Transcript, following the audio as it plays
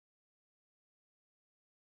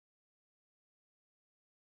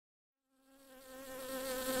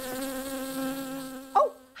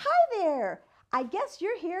I guess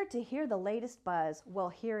you're here to hear the latest buzz. Well,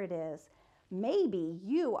 here it is. Maybe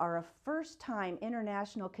you are a first-time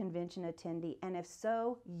international convention attendee, and if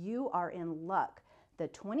so, you are in luck. The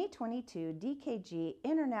 2022 DKG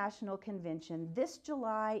International Convention this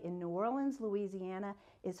July in New Orleans, Louisiana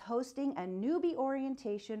is hosting a newbie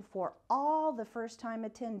orientation for all the first-time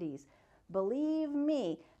attendees. Believe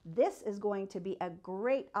me, this is going to be a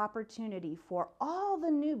great opportunity for all the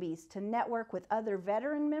newbies to network with other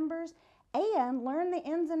veteran members and learn the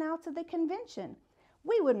ins and outs of the convention.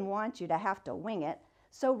 We wouldn't want you to have to wing it,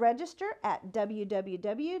 so register at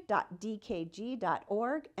www.dkg.org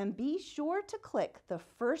and be sure to click the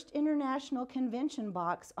First International Convention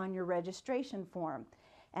box on your registration form.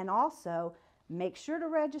 And also, make sure to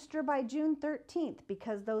register by June 13th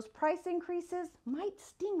because those price increases might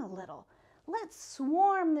sting a little. Let's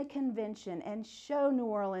swarm the convention and show New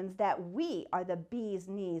Orleans that we are the bee's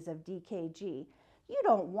knees of DKG. You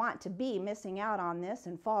don't want to be missing out on this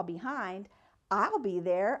and fall behind. I'll be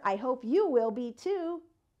there. I hope you will be too.